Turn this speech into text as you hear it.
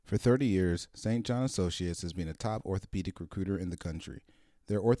For 30 years, St. John Associates has been a top orthopedic recruiter in the country.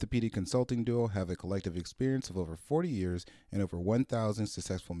 Their orthopedic consulting duo have a collective experience of over 40 years and over 1,000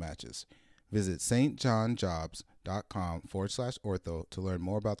 successful matches. Visit stjohnjobs.com/ortho to learn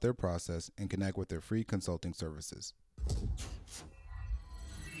more about their process and connect with their free consulting services.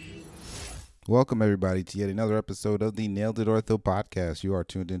 Welcome, everybody, to yet another episode of the Nailed It Ortho podcast. You are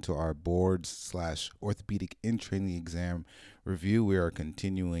tuned into our boards/orthopedic in training exam review. We are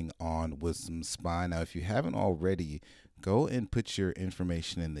continuing on with some spine. Now, if you haven't already, go and put your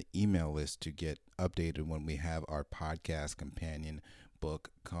information in the email list to get updated when we have our podcast companion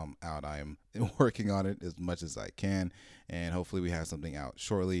book come out. I am working on it as much as I can, and hopefully we have something out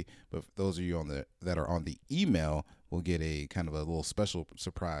shortly. But for those of you that are on the email, we'll get a kind of a little special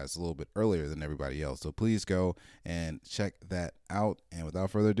surprise a little bit earlier than everybody else. So please go and check that out. And without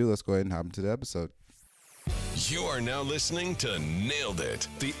further ado, let's go ahead and hop into the episode. You are now listening to Nailed It,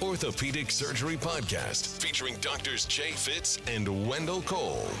 the Orthopedic Surgery Podcast, featuring Doctors Jay Fitz and Wendell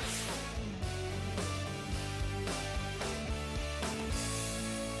Cole.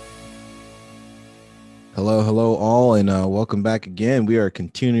 Hello all, and welcome back again. We are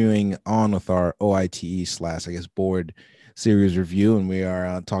continuing on with our OITE/board series review, and we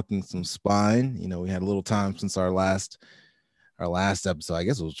are talking some spine. You know, we had a little time since our last episode. I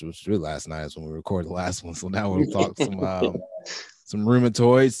guess it was really last night is when we recorded the last one. So now we'll talk some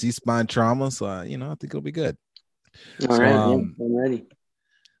rheumatoid, C-spine trauma. So I think it'll be good. All right, I'm ready.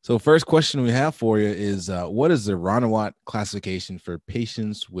 So first question we have for you is, what is the Ranawat classification for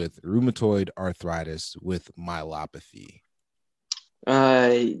patients with rheumatoid arthritis with myelopathy?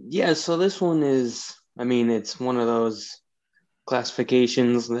 So this one is, it's one of those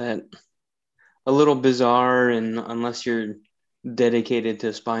classifications that a little bizarre, and unless you're dedicated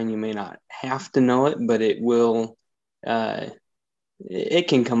to spine, you may not have to know it, but it will, it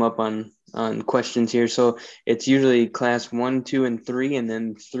can come up on questions here. So it's usually class 1, 2, and 3, and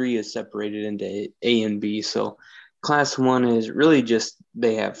then 3 is separated into A and B. So class 1 is really just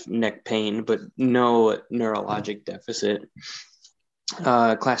they have neck pain, but no neurologic deficit.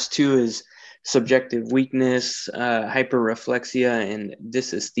 Class 2 is subjective weakness, hyperreflexia, and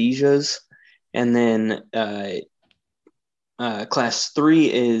dysesthesias. And then class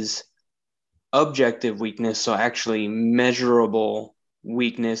 3 is objective weakness, so actually measurable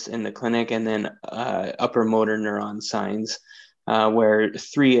weakness in the clinic, and then upper motor neuron signs, where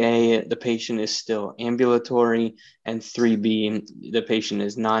 3A, the patient is still ambulatory, and 3B, the patient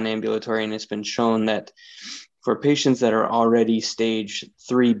is non-ambulatory. And it's been shown that for patients that are already stage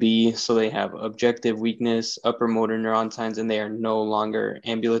 3B, so they have objective weakness, upper motor neuron signs, and they are no longer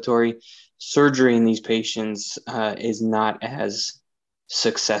ambulatory, surgery in these patients is not as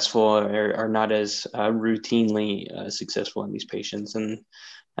successful or not as routinely successful in these patients. And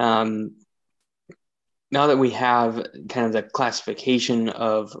now that we have kind of the classification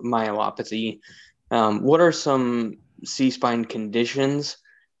of myelopathy, what are some C-spine conditions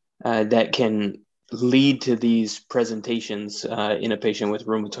that can lead to these presentations in a patient with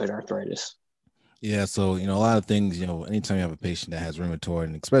rheumatoid arthritis? Yeah, so a lot of things. Anytime you have a patient that has rheumatoid,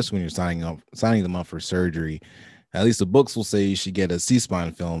 and especially when you're signing them up for surgery, at least the books will say you should get a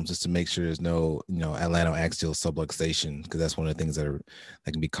C-spine film just to make sure there's no, atlantoaxial subluxation, because that's one of the things that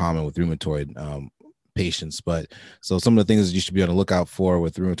can be common with rheumatoid patients. But so some of the things that you should be on the lookout for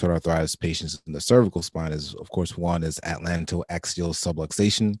with rheumatoid arthritis patients in the cervical spine is, of course, one is atlantoaxial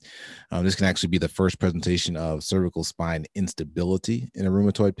subluxation. This can actually be the first presentation of cervical spine instability in a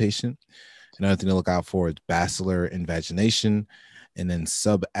rheumatoid patient. Another thing to look out for is basilar invagination, and then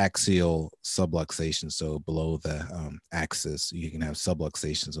subaxial subluxation. So below the axis, you can have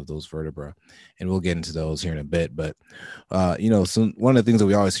subluxations of those vertebrae, and we'll get into those here in a bit. But so one of the things that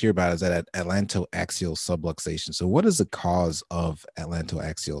we always hear about is that atlantoaxial subluxation. So what is the cause of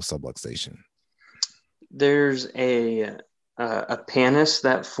atlantoaxial subluxation? There's a pannus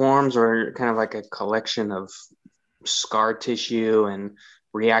that forms, or kind of like a collection of scar tissue and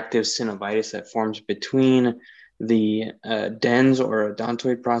reactive synovitis that forms between the dens or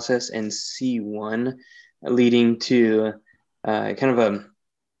odontoid process and C1, leading to kind of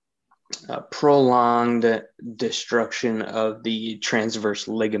a prolonged destruction of the transverse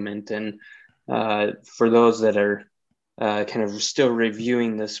ligament. And for those that are kind of still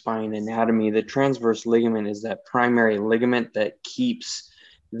reviewing the spine anatomy, the transverse ligament is that primary ligament that keeps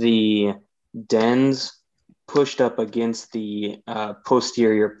the dens pushed up against the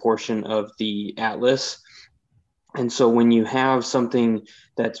posterior portion of the atlas. And so when you have something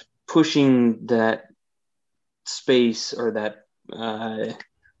that's pushing that space, or that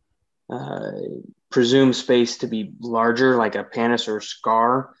presumed space to be larger, like a pannus or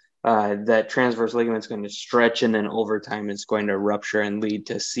scar, that transverse ligament is going to stretch, and then over time it's going to rupture and lead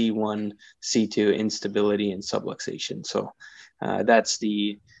to C1, C2 instability and subluxation. So that's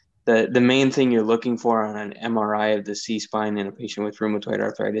the main thing you're looking for on an MRI of the C-spine in a patient with rheumatoid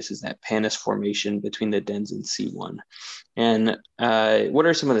arthritis is that pannus formation between the dens and C1. And what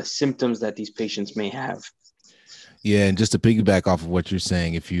are some of the symptoms that these patients may have? Yeah, and just to piggyback off of what you're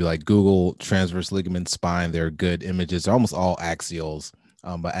saying, if you like Google transverse ligament spine, there are good images. They're almost all axials,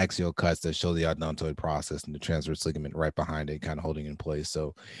 but axial cuts that show the odontoid process and the transverse ligament right behind it, kind of holding in place.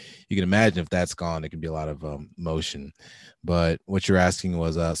 So you can imagine if that's gone, it can be a lot of motion. But what you're asking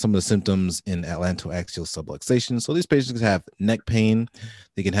was some of the symptoms in atlantoaxial subluxation. So these patients have neck pain.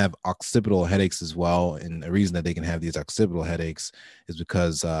 They can have occipital headaches as well. And the reason that they can have these occipital headaches is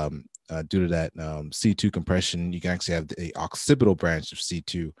because due to that C2 compression, you can actually have the occipital branch of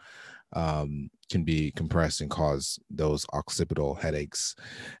C2 can be compressed and cause those occipital headaches.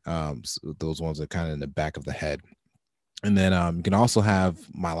 So those ones are kind of in the back of the head. And then you can also have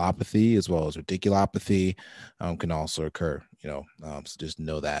myelopathy as well as radiculopathy can also occur, so just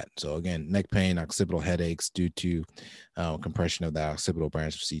know that. So again, neck pain, occipital headaches due to compression of the occipital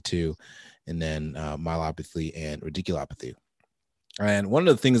branch of C2, and then myelopathy and radiculopathy. And one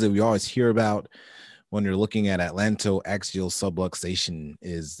of the things that we always hear about when you're looking at atlantoaxial subluxation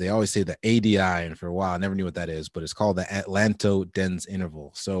is they always say the ADI, and for a while I never knew what that is, but it's called the atlanto-dens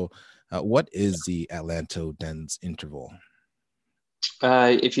interval. So what is the atlanto-dens interval?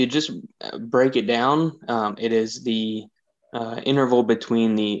 If you just break it down, it is the interval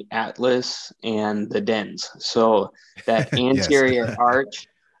between the atlas and the dens. So that anterior arch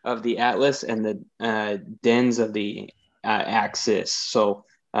of the atlas and the dens of the axis. So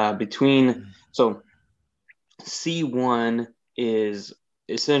so C1 is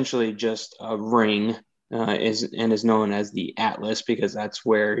essentially just a ring, is known as the atlas because that's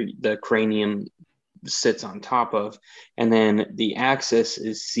where the cranium sits on top of, and then the axis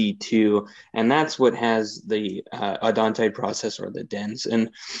is C2, and that's what has the odontoid process or the dens. And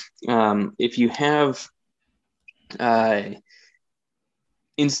if you have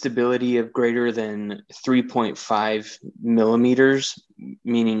instability of greater than 3.5 millimeters,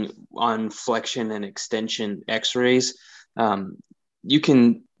 meaning on flexion and extension x-rays,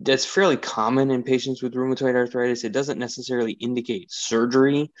 that's fairly common in patients with rheumatoid arthritis. It doesn't necessarily indicate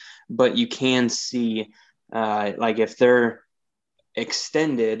surgery, but you can see, like if they're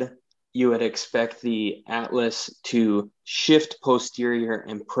extended, you would expect the atlas to shift posterior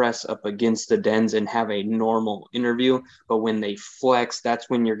and press up against the dens and have a normal interview. But when they flex, that's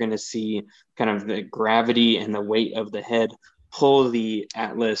when you're going to see kind of the gravity and the weight of the head pull the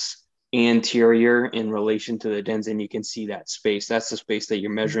atlas anterior in relation to the dens, and you can see that space. That's the space that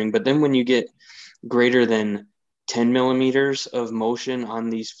you're measuring. But then when you get greater than 10 millimeters of motion on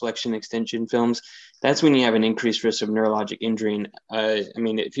these flexion extension films, that's when you have an increased risk of neurologic injury. And I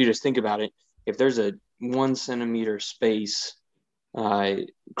mean, if you just think about it, if there's a 1 centimeter space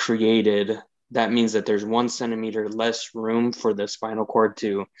created, that means that there's 1 centimeter less room for the spinal cord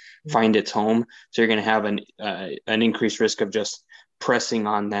to find its home. So you're going to have an increased risk of just pressing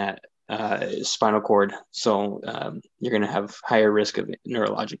on that spinal cord. So you're going to have higher risk of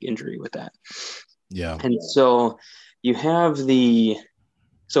neurologic injury with that. Yeah. And so we have the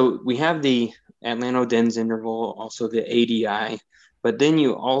atlanto-dens interval, also the ADI, but then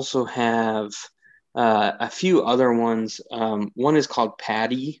you also have a few other ones. One is called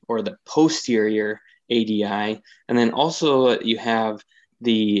PADI, or the posterior ADI, and then also you have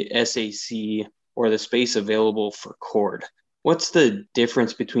the SAC, or the space available for cord. What's the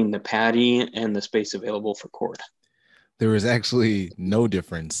difference between the PADI and the space available for cord? There is actually no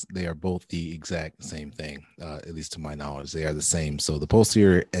difference. They are both the exact same thing, at least to my knowledge. They are the same. So the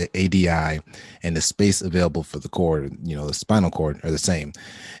posterior ADI and the space available for the cord, the spinal cord, are the same.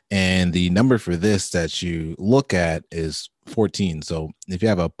 And the number for this that you look at is 14. So if you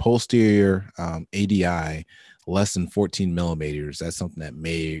have a posterior ADI less than 14 millimeters, that's something that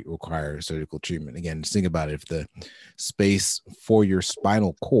may require surgical treatment. Again, just think about it. If the space for your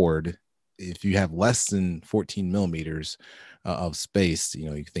spinal cord, if you have less than 14 millimeters of space,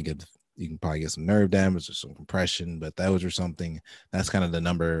 you can probably get some nerve damage or some compression, but those are something that's kind of the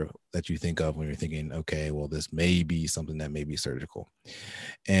number that you think of when you're thinking, okay, well, this may be something that may be surgical.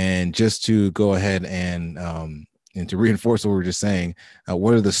 And just to go ahead and to reinforce what we were just saying,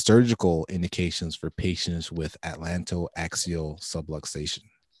 what are the surgical indications for patients with atlantoaxial subluxation?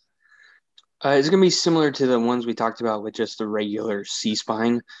 It's going to be similar to the ones we talked about with just the regular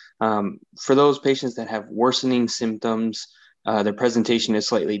C-spine. For those patients that have worsening symptoms, their presentation is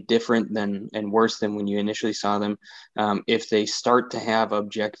slightly different than and worse than when you initially saw them. If they start to have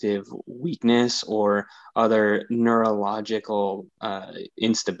objective weakness or other neurological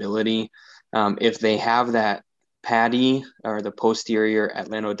instability, if they have that PADI or the posterior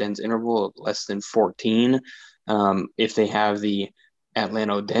atlantodens interval of less than 14, if they have the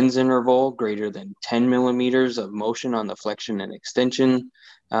atlantodens interval greater than 10 millimeters of motion on the flexion and extension,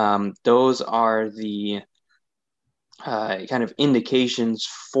 those are the kind of indications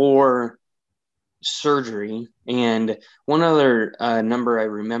for surgery. And one other number I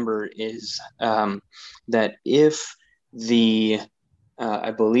remember is that if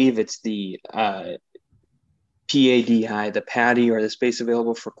I believe it's the PADI, the PADI, or the space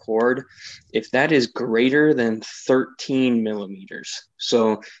available for cord, if that is greater than 13 millimeters,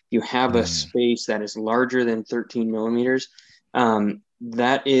 so you have a space that is larger than 13 millimeters,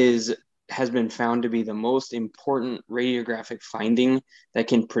 that has been found to be the most important radiographic finding that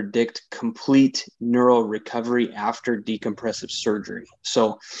can predict complete neural recovery after decompressive surgery.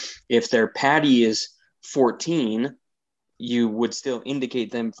 So if their PADI is 14, you would still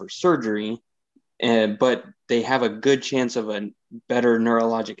indicate them for surgery, but they have a good chance of a better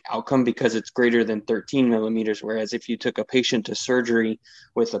neurologic outcome because it's greater than 13 millimeters. Whereas if you took a patient to surgery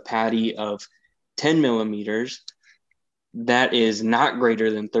with a PADI of 10 millimeters, that is not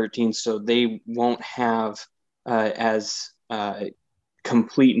greater than 13. So they won't have as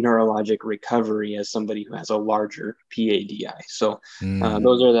complete neurologic recovery as somebody who has a larger PADI. So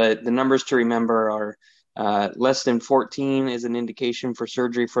those are the numbers to remember are less than 14 is an indication for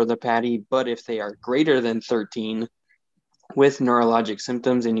surgery for the PADI, but if they are greater than 13 with neurologic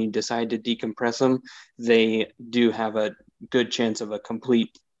symptoms and you decide to decompress them, they do have a good chance of a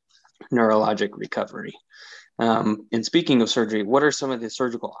complete neurologic recovery. And speaking of surgery, what are some of the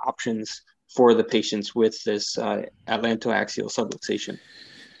surgical options for the patients with this atlantoaxial subluxation?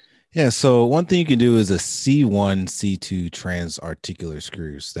 Yeah, so one thing you can do is a C1, C2 transarticular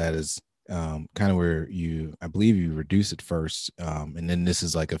screws. That is kind of where I believe you reduce it first. And then this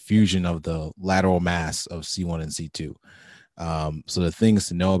is like a fusion of the lateral mass of C1 and C2. So the things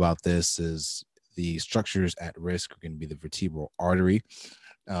to know about this is the structures at risk are going to be the vertebral artery.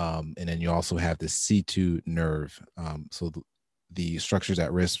 And then you also have the C2 nerve. So the structures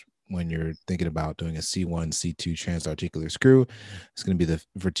at risk when you're thinking about doing a C1, C2 transarticular screw, it's going to be the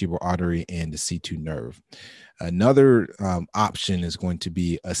vertebral artery and the C2 nerve. Another option is going to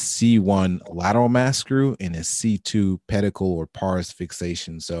be a C1 lateral mass screw and a C2 pedicle or pars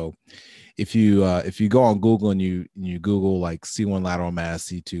fixation. So if you go on Google and you Google like C1 lateral mass,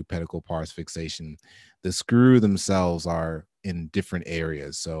 C2 pedicle pars fixation, the screw themselves are in different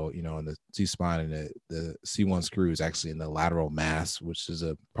areas. So, in the C-spine and the C1 screw is actually in the lateral mass, which is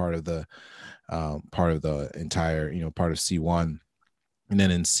a part of the entire, part of C1. And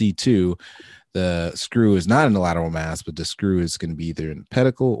then in C2, the screw is not in the lateral mass, but the screw is going to be either in the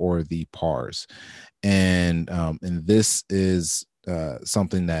pedicle or the pars. And this is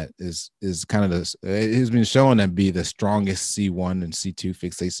something that is kind of it has been shown to be the strongest C1 and C2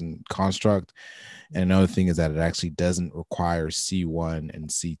 fixation construct. And another thing is that it actually doesn't require C1 and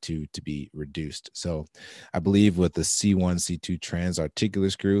C2 to be reduced. So I believe with the C1, C2 transarticular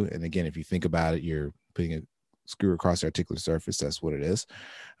screw, and again, if you think about it, you're putting a screw across the articular surface. That's what it is.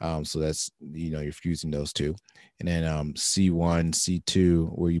 So that's, you're fusing those two. And then C1,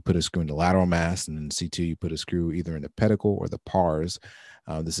 C2, where you put a screw in the lateral mass, and then C2, you put a screw either in the pedicle or the pars.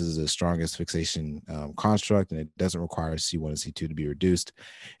 This is the strongest fixation construct, and it doesn't require C1 and C2 to be reduced.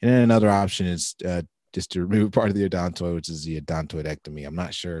 And then another option is just to remove part of the odontoid, which is the odontoidectomy. I'm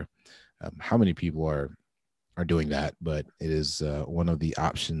not sure how many people are doing that, but it is one of the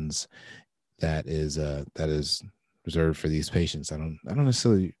options that is reserved for these patients. I don't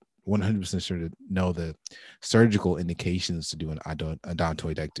necessarily 100% sure to know the surgical indications to do an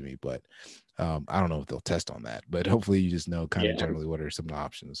odontoidectomy, but I don't know if they'll test on that, but hopefully you just know kind of generally what are some of the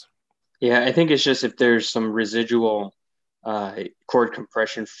options. Yeah, I think it's just if there's some residual cord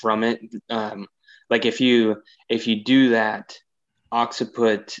compression from it. Like if you do that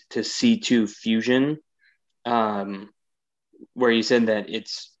occiput to C2 fusion, where you said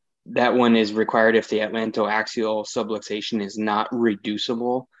that one is required if the atlantoaxial subluxation is not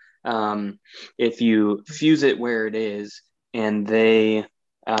reducible. If you fuse it where it is and they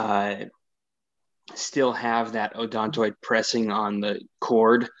still have that odontoid pressing on the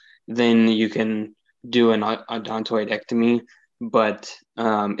cord, then you can do an odontoidectomy. But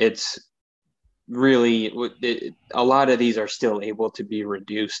it's really, a lot of these are still able to be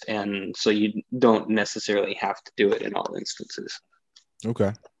reduced, and so you don't necessarily have to do it in all instances.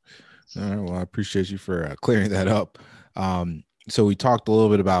 Okay. All right. Well, I appreciate you for clearing that up. So we talked a little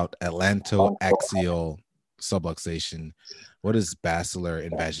bit about atlantoaxial subluxation. What is basilar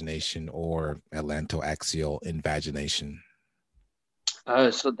invagination or atlantoaxial invagination?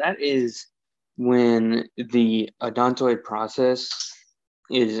 So that is when the odontoid process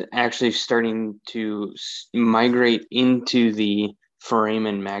is actually starting to migrate into the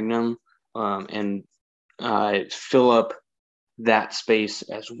foramen magnum, and fill up that space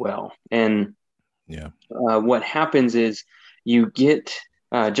as well. And Yeah. what happens is you get,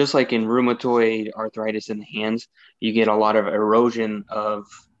 just like in rheumatoid arthritis in the hands, you get a lot of erosion of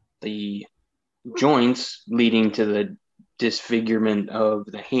the joints leading to the disfigurement of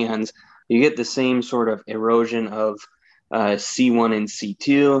the hands. You get the same sort of erosion of C1 and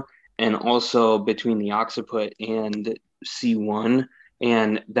C2, and also between the occiput and C1.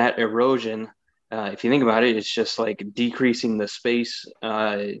 And that erosion, if you think about it, it's just like decreasing the space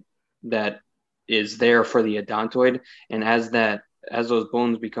that is there for the odontoid. And as those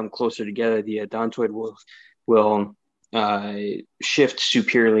bones become closer together, the odontoid will shift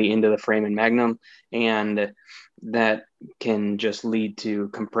superiorly into the foramen magnum, and that can just lead to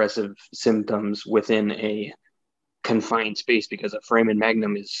compressive symptoms within a confined space, because a foramen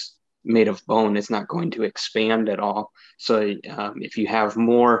magnum is made of bone. It's not going to expand at all. So if you have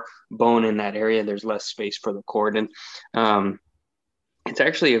more bone in that area, there's less space for the cord. And um, it's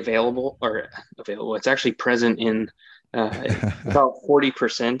actually available. It's actually present in about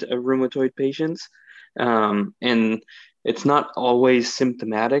 40% of rheumatoid patients. And it's not always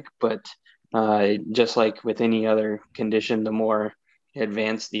symptomatic, but just like with any other condition, the more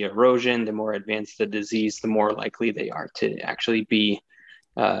advanced the erosion, the more advanced the disease, the more likely they are to actually be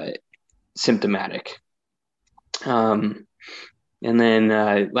uh, symptomatic. Um, and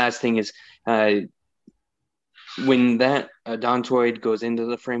then last thing is, when that odontoid goes into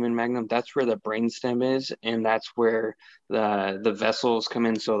the foramen magnum, that's where the brainstem is, and that's where the vessels come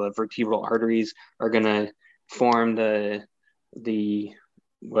in. So the vertebral arteries are going to form the the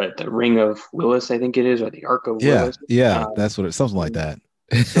ring of Willis, I think it is, or the arc of Yeah, Willis. yeah, Um, that's what it something like that.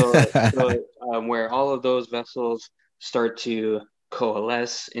 where all of those vessels start to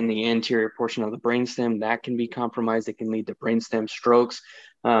coalesce in the anterior portion of the brainstem, that can be compromised. It can lead to brainstem strokes.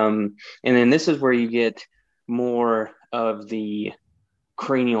 And then this is where you get more of the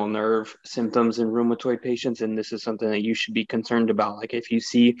cranial nerve symptoms in rheumatoid patients. And this is something that you should be concerned about. Like if you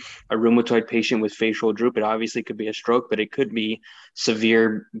see a rheumatoid patient with facial droop, it obviously could be a stroke, but it could be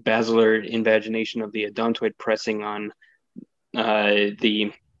severe basilar invagination of the odontoid pressing on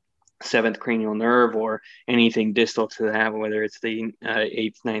the seventh cranial nerve, or anything distal to that, whether it's the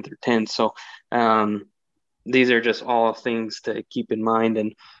eighth, ninth, or tenth. So these are just all things to keep in mind.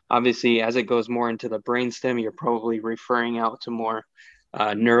 And obviously, as it goes more into the brainstem, you're probably referring out to more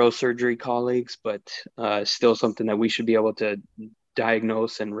neurosurgery colleagues, but still something that we should be able to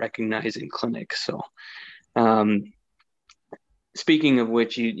diagnose and recognize in clinic. So um, speaking of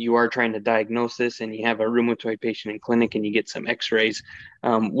which, you are trying to diagnose this, and you have a rheumatoid patient in clinic and you get some x-rays.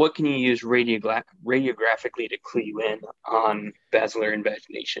 What can you use radiographically to clue in on basilar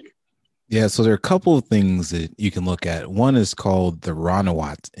invagination? Yeah, so there are a couple of things that you can look at. One is called the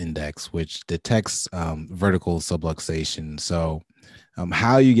Ranawat Index, which detects vertical subluxation. So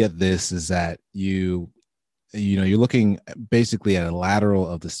how you get this is that you're looking basically at a lateral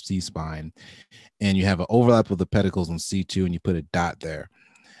of the C-spine, and you have an overlap of the pedicles on C2, and you put a dot there.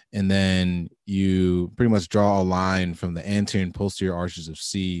 And then you pretty much draw a line from the anterior and posterior arches of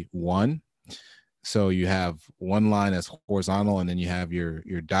C1. So you have one line that's horizontal, and then you have your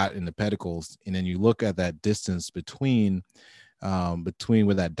dot in the pedicles, and then you look at that distance between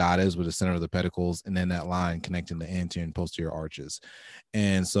where that dot is, with the center of the pedicles, and then that line connecting the anterior and posterior arches.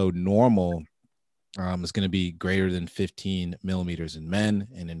 And so normal is going to be greater than 15 millimeters in men,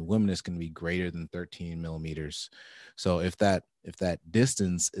 and in women it's going to be greater than 13 millimeters. So if that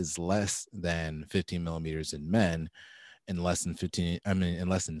distance is less than 15 millimeters in men, and less than 13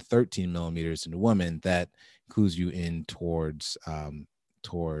 millimeters in women, that clues you in towards that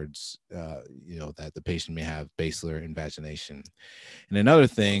the patient may have basilar invagination. And another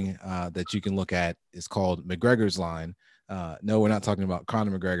thing that you can look at is called McGregor's line. No, we're not talking about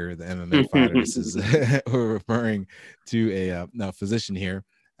Conor McGregor, the MMA fighter. This is we're referring to a physician here.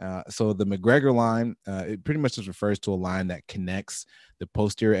 So the McGregor line, it pretty much just refers to a line that connects the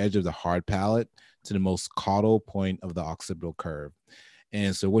posterior edge of the hard palate to the most caudal point of the occipital curve.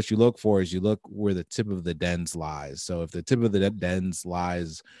 And so what you look for is you look where the tip of the dens lies. So if the tip of the dens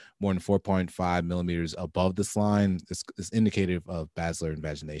lies more than 4.5 millimeters above this line, it's indicative of basilar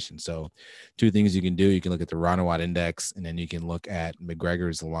invagination. So two things you can do: you can look at the Ranawat Index, and then you can look at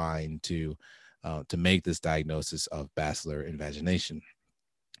McGregor's line to to make this diagnosis of basilar invagination.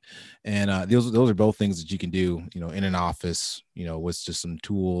 And those are both things that you can do, in an office, with just some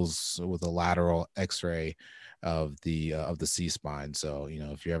tools with a lateral X-ray of the C-spine. So,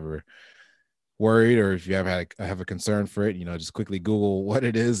 if you're ever worried or if you ever have a concern for it, just quickly Google what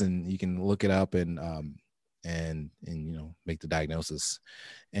it is, and you can look it up and make the diagnosis.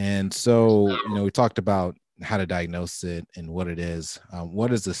 And so, we talked about how to diagnose it and what it is.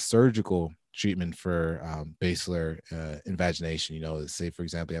 What is the surgical treatment for basilar invagination? Say, for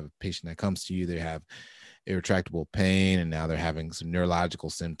example, you have a patient that comes to you, they have irretractable pain, and now they're having some neurological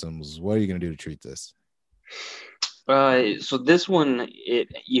symptoms. What are you going to do to treat this? So this one,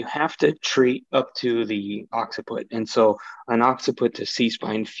 you have to treat up to the occiput. And so an occiput to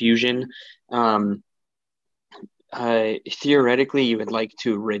C-spine fusion, theoretically, you would like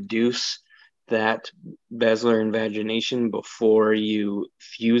to reduce that basilar invagination before you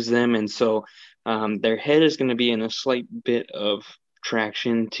fuse them. And so their head is going to be in a slight bit of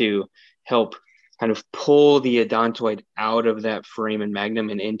traction to help kind of pull the odontoid out of that foramen magnum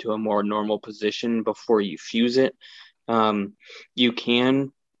and into a more normal position before you fuse it. You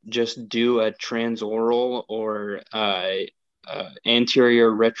can just do a transoral or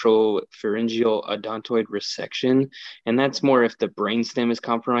anterior retropharyngeal odontoid resection, and that's more if the brainstem is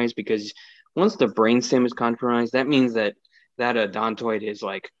compromised, because once the brainstem is compromised, that means that odontoid is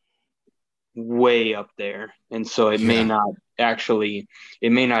like way up there, and so it may not actually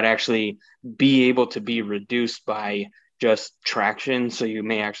be able to be reduced by just traction. So you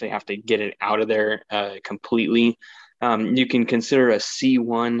may actually have to get it out of there completely. You can consider a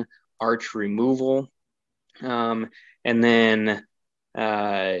C1 arch removal, and then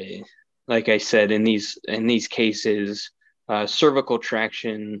like I said, in these cases, cervical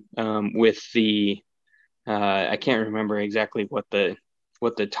traction with the I can't remember exactly what the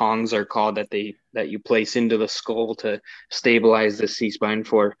tongs are called that you place into the skull to stabilize the C-spine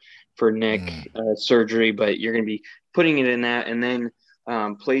for neck surgery, but you're going to be putting it in that and then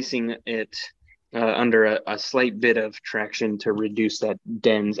placing it under a slight bit of traction to reduce that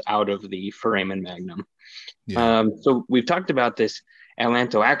dens out of the foramen magnum. So we've talked about this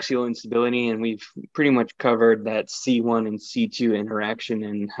atlantoaxial instability, and we've pretty much covered that C1 and C2 interaction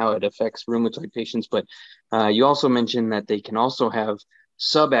and how it affects rheumatoid patients. But you also mentioned that they can also have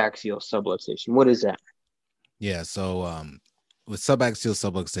subaxial subluxation. What is that? Yeah, so with subaxial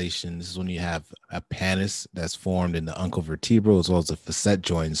subluxation, this is when you have a pannus that's formed in the uncovertebral as well as the facet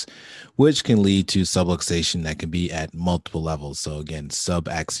joints, which can lead to subluxation that can be at multiple levels. So again,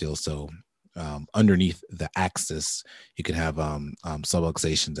 subaxial, so underneath the axis, you can have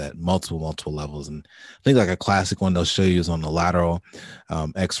subluxations at multiple levels. And I think like a classic one they'll show you is on the lateral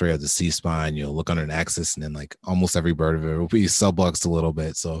X-ray of the C-spine. You'll look under an axis, and then like almost every vertebra will be subluxed a little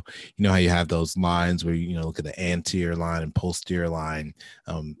bit. So you know how you have those lines where you look at the anterior line and posterior line,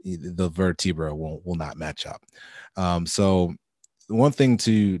 the vertebra will not match up. So one thing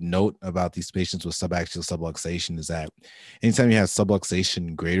to note about these patients with subaxial subluxation is that anytime you have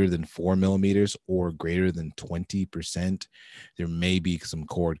subluxation greater than 4 millimeters or greater than 20%, there may be some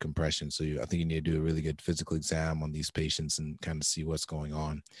cord compression. So I think you need to do a really good physical exam on these patients and kind of see what's going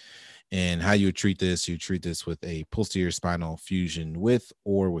on. And how you treat this, you treat this with a posterior spinal fusion with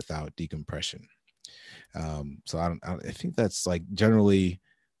or without decompression. So I think that's like generally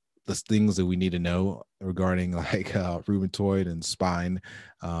the things that we need to know regarding like rheumatoid and spine.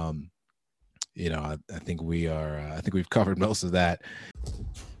 I think we've covered most of that.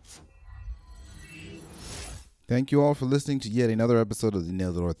 Thank you all for listening to yet another episode of the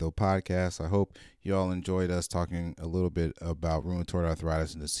Nailed It Ortho podcast. I hope you all enjoyed us talking a little bit about rheumatoid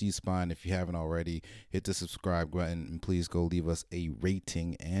arthritis and the C-spine. If you haven't already, hit the subscribe button and please go leave us a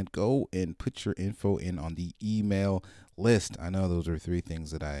rating and go and put your info in on the email list. I know those are 3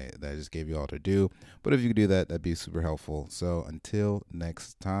 things that I just gave you all to do, but if you could do that, that'd be super helpful. So until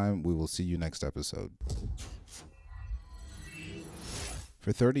next time, we will see you next episode.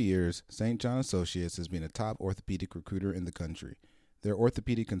 For 30 years, St. John Associates has been a top orthopedic recruiter in the country. Their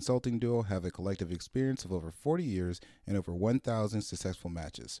orthopedic consulting duo have a collective experience of over 40 years and over 1,000 successful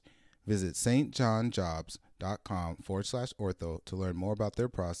matches. Visit stjohnjobs.com/ortho to learn more about their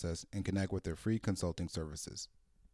process and connect with their free consulting services.